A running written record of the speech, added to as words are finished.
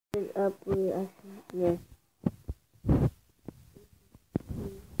up? Yeah.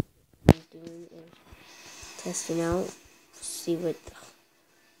 Doing is testing out. See what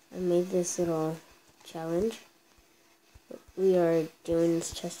I made this little challenge. What we are doing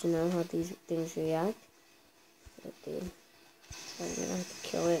is testing out how these things react. I'm gonna have to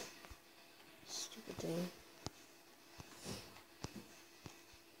kill it. Stupid thing.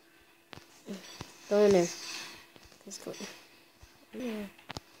 Go in there. Let's go. Yeah.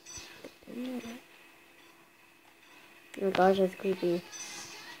 Oh my gosh, that's creepy.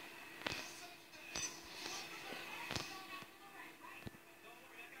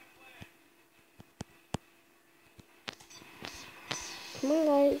 Come on,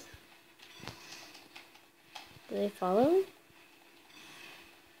 guys. Do they follow?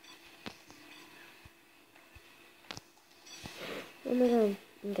 Oh my god.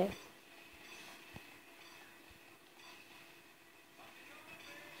 Okay.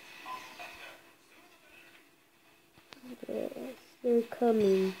 Yes, they're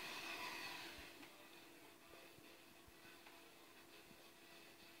coming.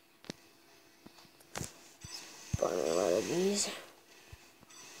 Spawning a lot of these.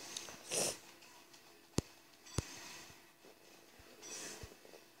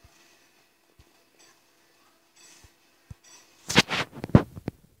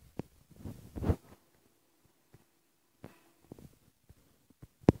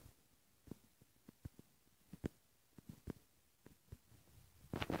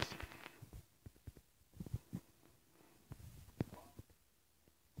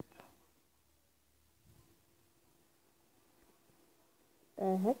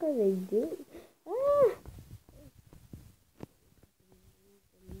 The heck are they doing? Ah!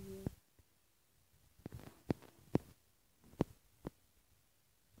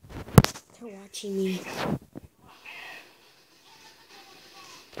 They're watching me.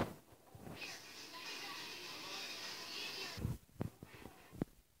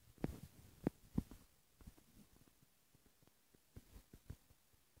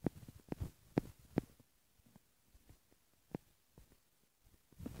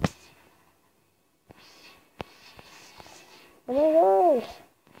 Oh my gosh!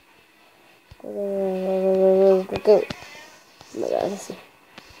 Go. Oh my god, let's see.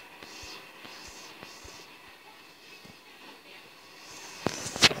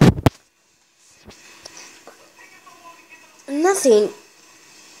 Nothing.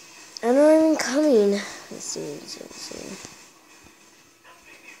 I'm not even coming. Let's see.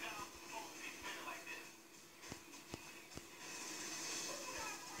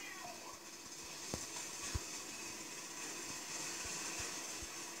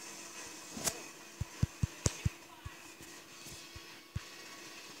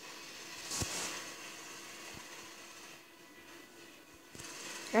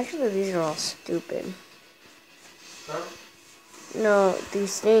 Actually, these are all stupid. Huh? No,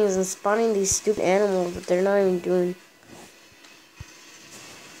 these things and spawning these stupid animals, but they're not even doing.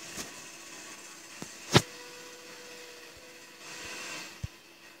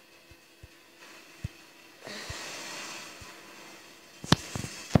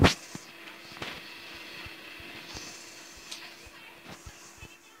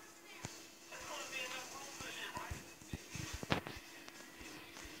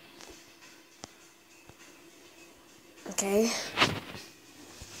 Okay.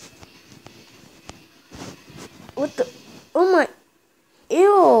 What the? Oh my!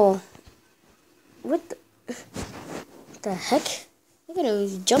 Ew! What the heck? Look at him!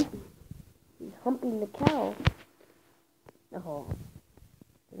 He's jumping. He's humping the cow. Oh.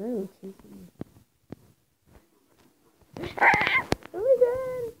 They're not even chasing me. Ah! Oh my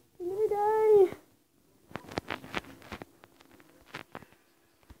god! I'm gonna die!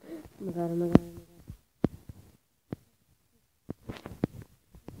 Oh my god! Oh my god! Oh my god!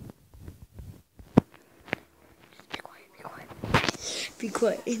 Be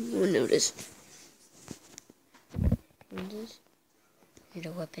quiet, you won't notice. Need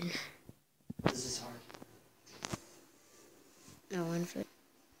a weapon. This is hard. No, 1 foot.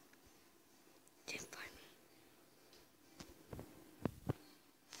 Didn't find me.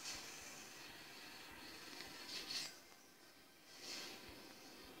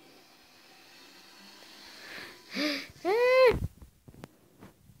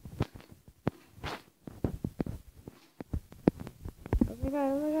 Oh my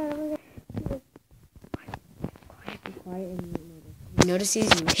god, oh my god, oh my god. Be quiet and you notice. If you notice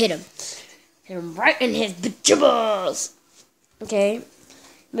these, you hit him. Hit him right in his balls. Okay.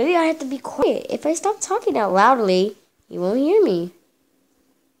 Maybe I have to be quiet. If I stop talking out loudly, you won't hear me.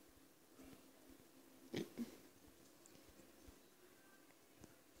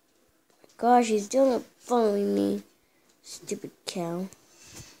 gosh, he's still not following me. Stupid cow.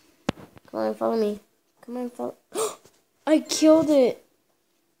 Come on, follow me. Come on, follow. I killed it.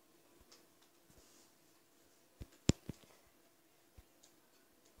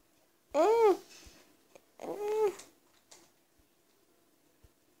 Eh. Eh.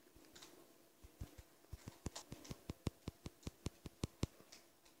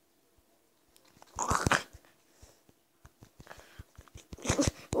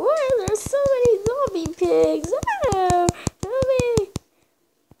 Why are there so many zombie pigs? Oh, zombie.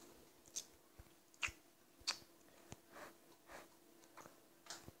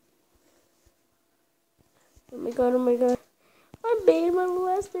 Oh my god, oh my god. I'm being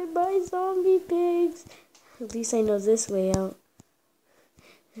molested by zombie pigs. At least I know this way out.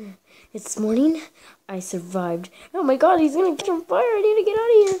 It's morning. I survived. Oh my god, he's gonna catch on fire. I need to get out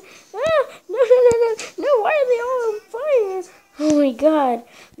of here. Ah, no, no, no, no. No, why are they all on fire? Oh my god.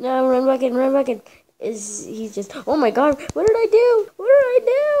 No, run back in, run back in. He's just, oh my god, what did I do? What did I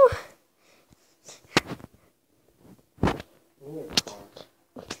do?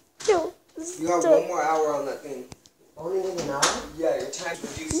 No. You have 1 more hour on that thing. Only with an hour? Yeah, your time's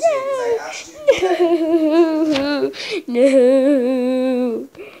reduced No. because I asked you to do that. No.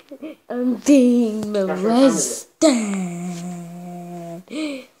 I'm being molested.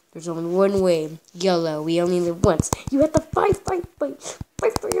 There's only one way. YOLO. We only live once. You have to fight, fight, fight.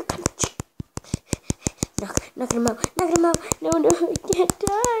 Fight for your country. Knock him out. Knock him out. No, no. I can't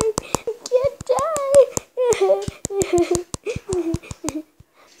die. I can't die.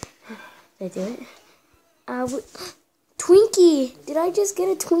 Did I do it? Twinkie. Did I just get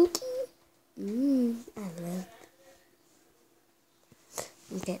a Twinkie? I love.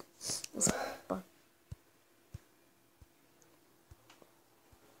 Okay.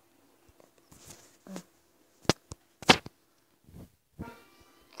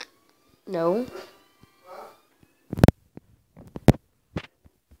 No.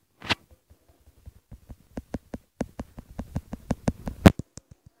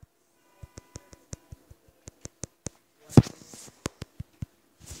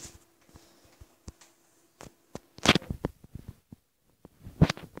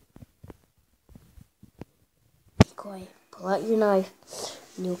 Be quiet. Pull out your knife.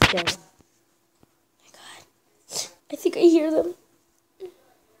 And you'll kill them. Oh my god. I think I hear them.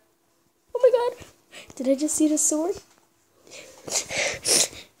 Oh my god. Did I just see the sword?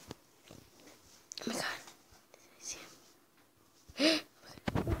 Oh my god. Did I see him?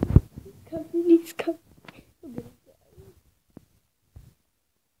 He's coming. I'm gonna die.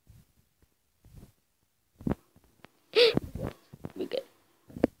 Oh my god.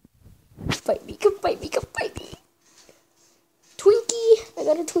 Fight me, come fight me, come fight me. Twinkie. I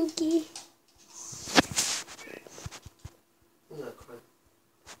got a Twinkie. No.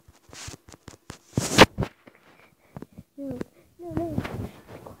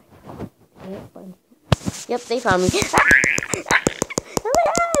 Yep, they found me. Ah! Ah! Oh my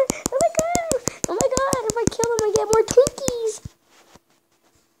god! Oh my god! Oh my god! If I kill them, I get more Twinkies!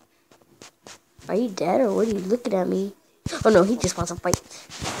 Are you dead or what are you looking at me? Oh no, he just wants to fight.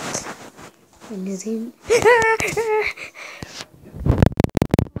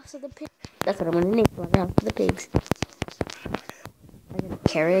 That's what I'm gonna name the pigs. I got a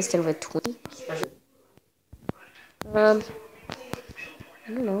carrot instead of a Twinkie. I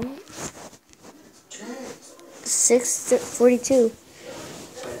don't know. 6:42.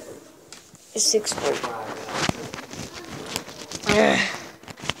 6:40.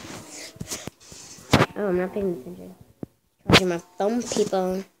 Oh, I'm not paying attention. Charging my phone,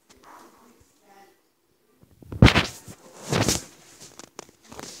 people.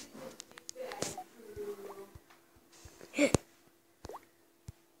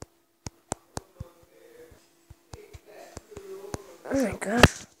 Oh my god.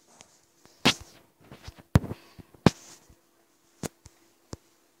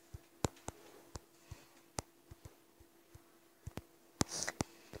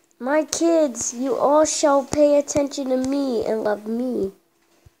 My kids, you all shall pay attention to me and love me.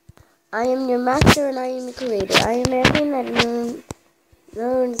 I am your master and I am your creator. I am everything that you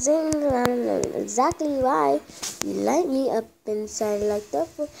know things and I don't know exactly why you light me up inside like the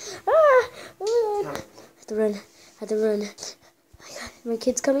ah! Oh my god. I have to run. I have to run. Oh my god, my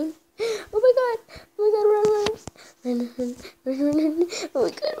kid's coming. Oh my god. Oh my god, run. Oh my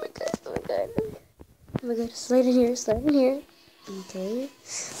god, oh my god, oh my god. Oh my god, slide in here, slide in here. Okay.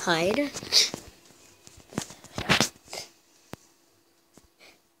 Hide.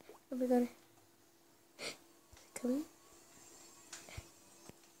 Oh my god. Coming.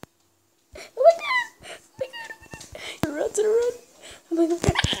 Oh my god! Oh my god! Run to the run! Oh my god!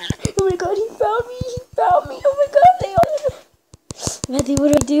 Oh my god!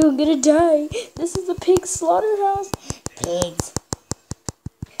 do? I'm gonna die. This is a pig slaughterhouse. Pigs.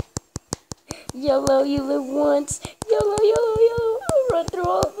 YOLO, you live once. YOLO, YOLO, YOLO. I'll run through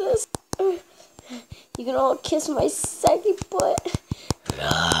all of this. You can all kiss my saggy butt.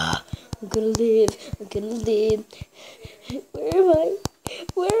 I'm gonna live. I'm gonna live. Where am I?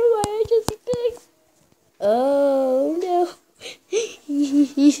 Where am I? I just see pigs. Oh no.